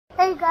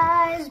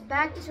guys,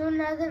 back to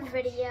another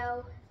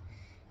video,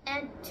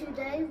 and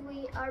today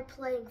we are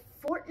playing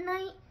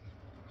Fortnite,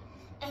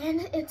 and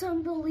it's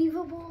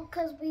unbelievable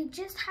because we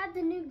just had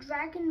the new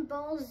Dragon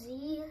Ball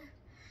Z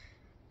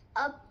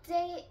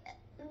update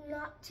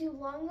not too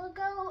long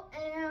ago,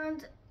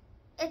 and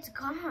it's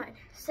gone,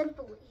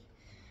 simply,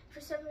 for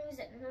some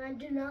reason, and I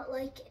do not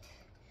like it.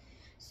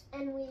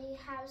 And we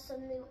have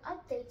some new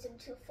updates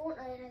into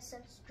Fortnite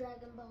since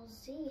Dragon Ball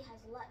Z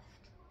has left.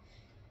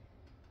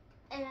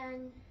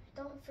 And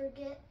don't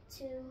forget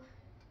to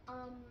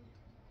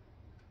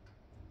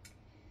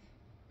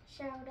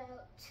shout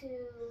out to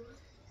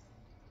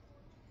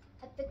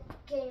Epic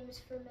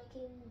Games for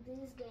making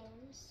these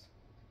games.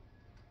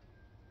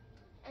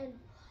 And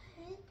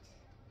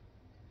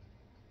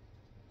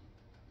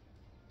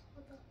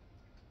what the?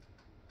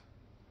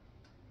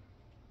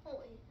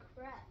 Holy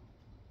crap.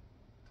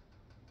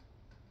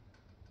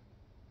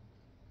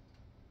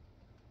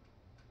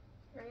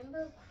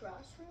 Rainbow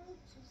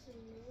Crossroads is a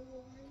new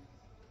one.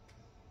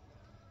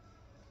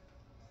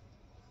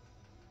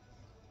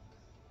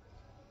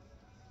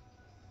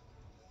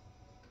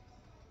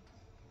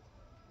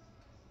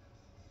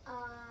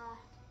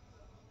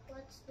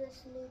 What's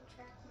this new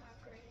track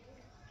mark right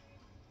here?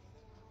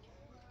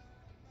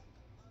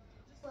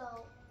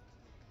 Well,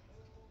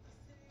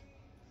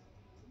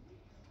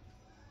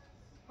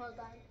 hold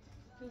on.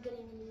 I'm getting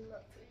a new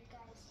look for you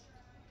guys.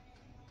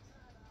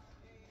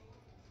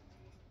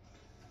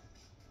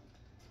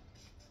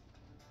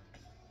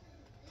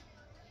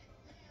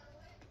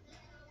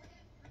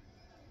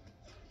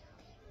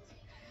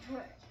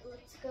 Alright,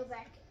 let's go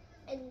back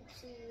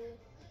into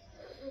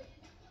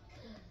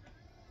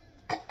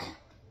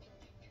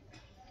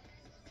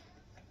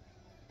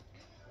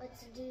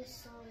let's do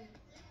some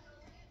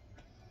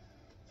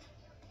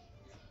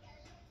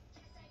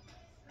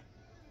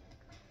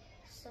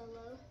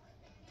solo.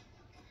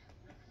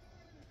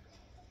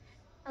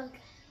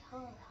 Okay,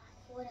 hold on.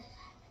 What is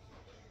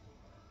happening?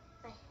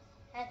 My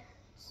head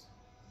hurts.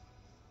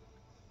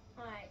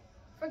 Alright,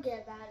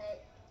 forget about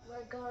it.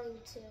 We're going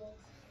to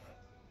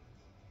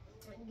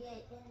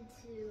get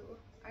into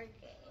our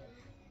game.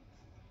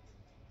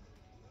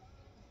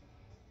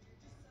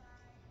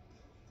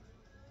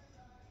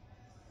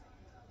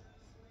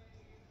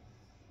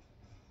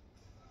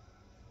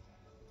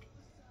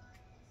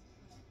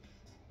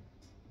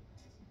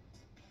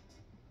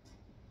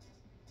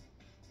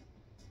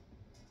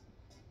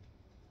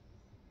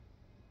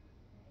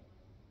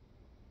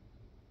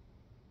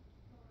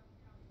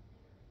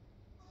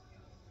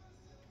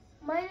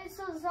 Mine is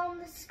on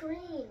the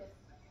screen.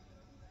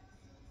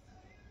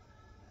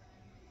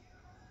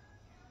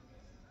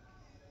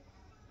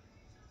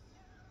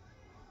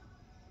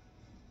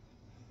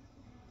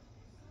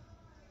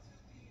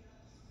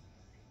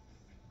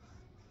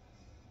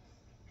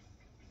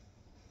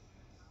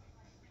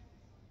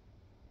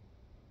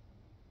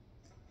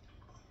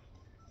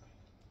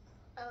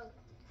 Oh,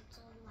 it's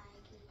all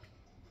laggy.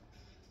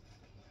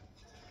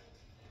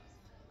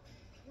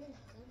 Oh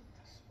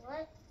goodness,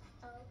 what?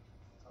 Oh,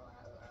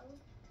 hello.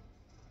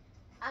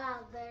 Ah,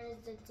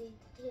 there's the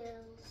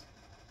details.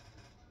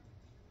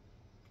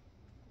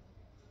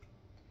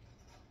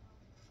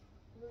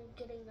 We're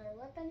getting our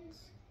weapons,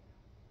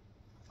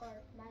 or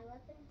my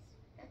weapons.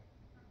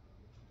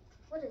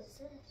 What is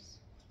this?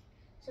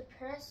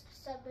 Suppressed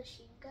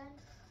submachine gun.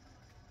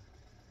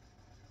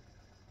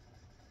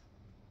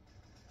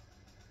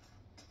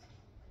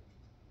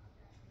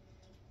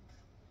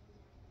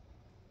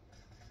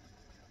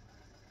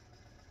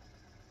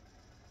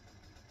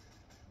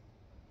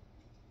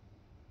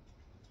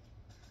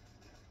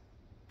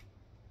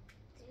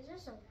 These are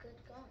some good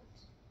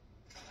guns.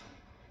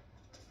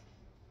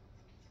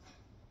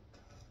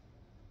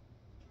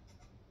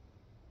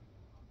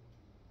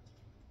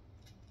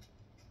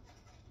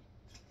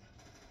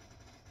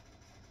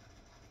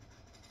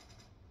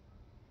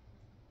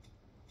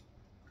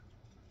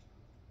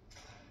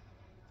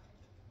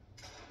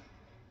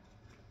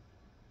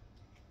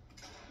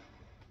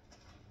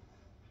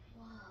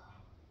 Wow.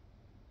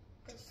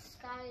 The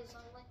sky is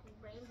all like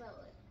rainbow.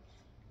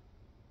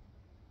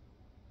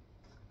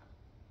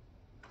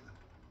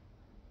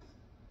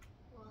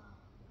 Wow.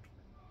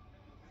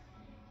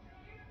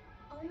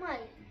 Oh my.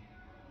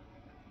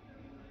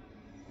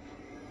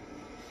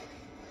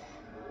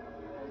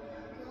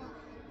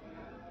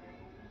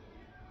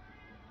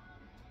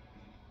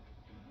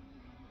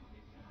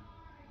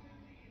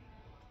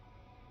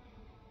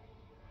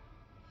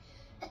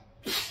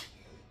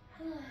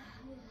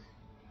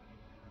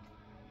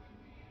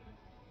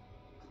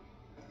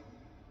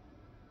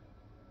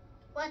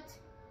 What?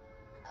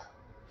 Oh,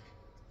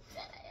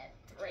 said I had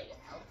 3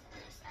 health for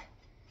a sec.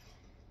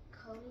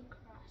 Cody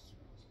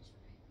Crossroads is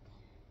right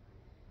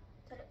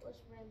there. Thought it was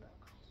Rainbow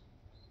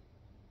Crossroads.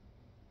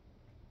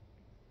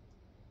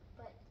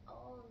 But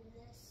all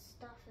this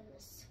stuff in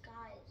the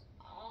sky is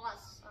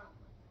awesome.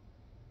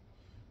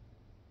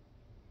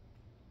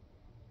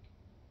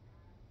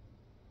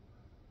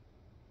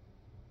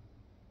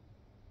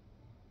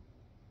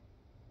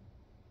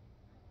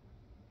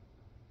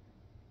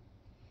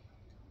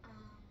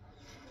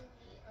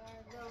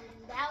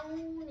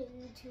 down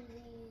into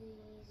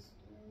these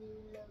new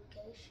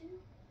location.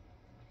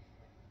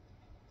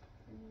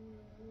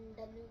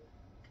 The new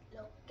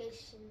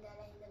location that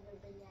I never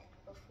been at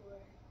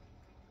before.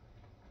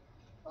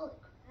 Holy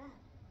crap.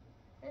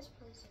 This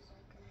place is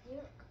like a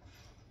miracle.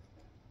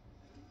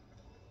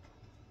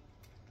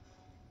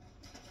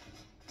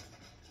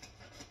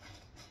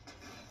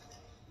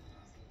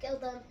 Kill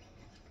them.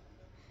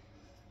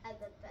 I'm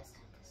the best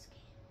at this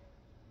game.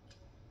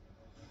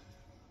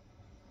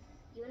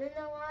 You wanna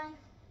know why?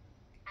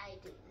 I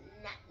do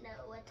not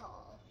know at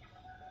all.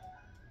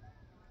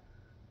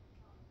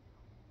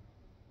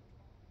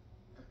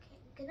 Okay,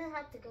 I'm gonna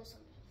have to go some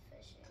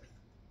fishing.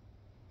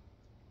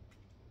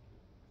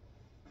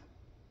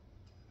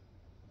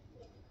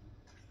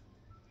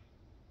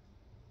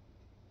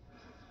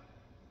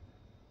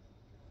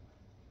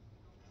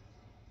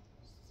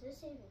 Is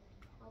this even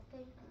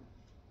helping?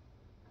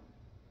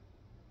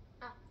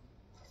 Ah,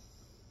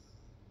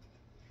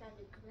 found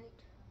a great.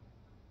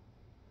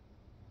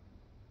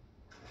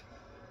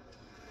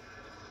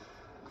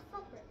 A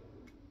flopper.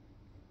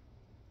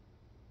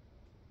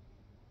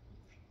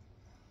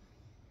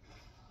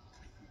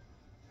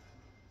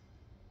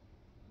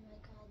 Oh my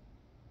god.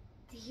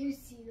 Do you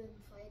see them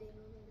fighting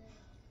over there?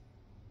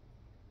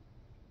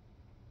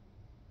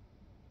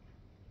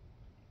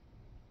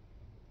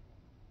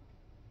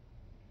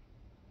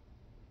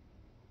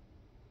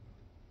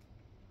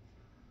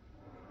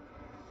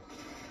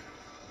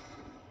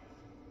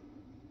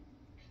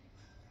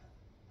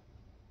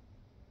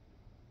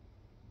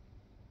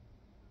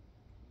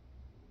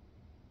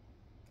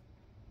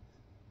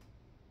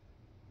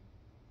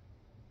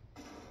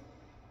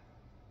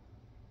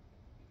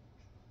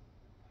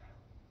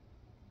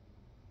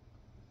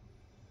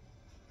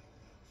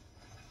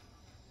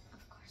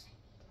 Of course I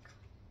need a gun.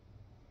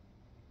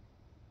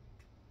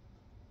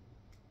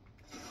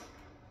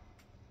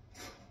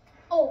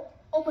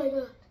 Oh my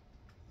god.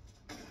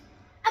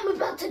 I'm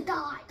about to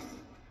die.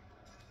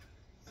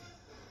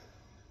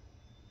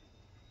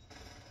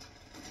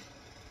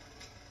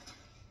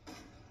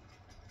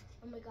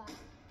 Oh my god.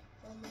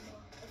 Oh my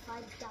god. If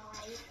I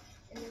die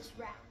in this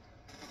round.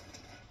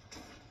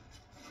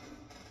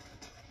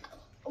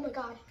 Oh my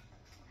god.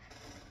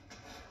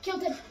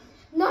 Killed him.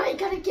 No, I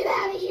gotta get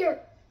out of here.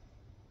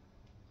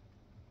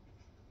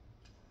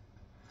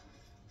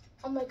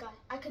 Oh my god.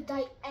 I could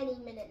die any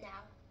minute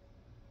now.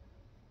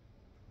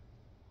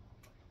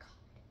 Oh my god.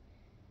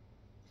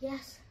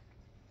 Yes.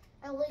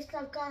 At least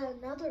I've got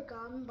another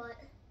gun, but...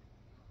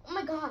 Oh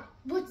my god.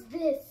 What's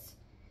this?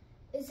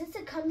 Is this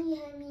a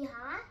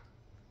Kamehameha?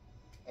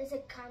 Is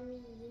it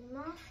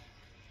Kamehameha?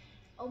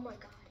 Oh my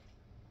god.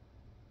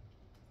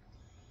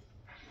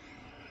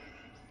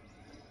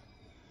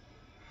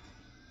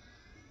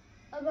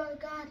 Oh my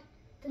god,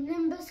 the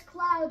Nimbus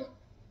Cloud.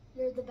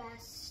 You're the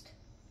best.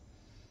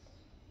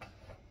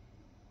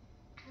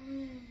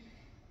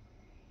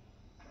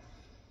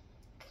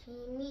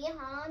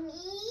 Kamehameha.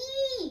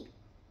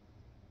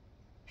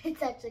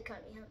 It's actually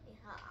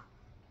Kamehameha.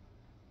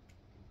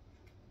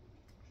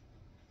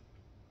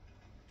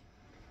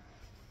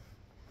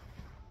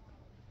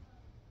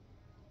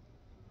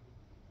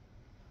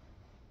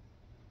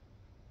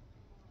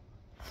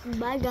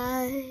 Bye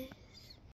guys.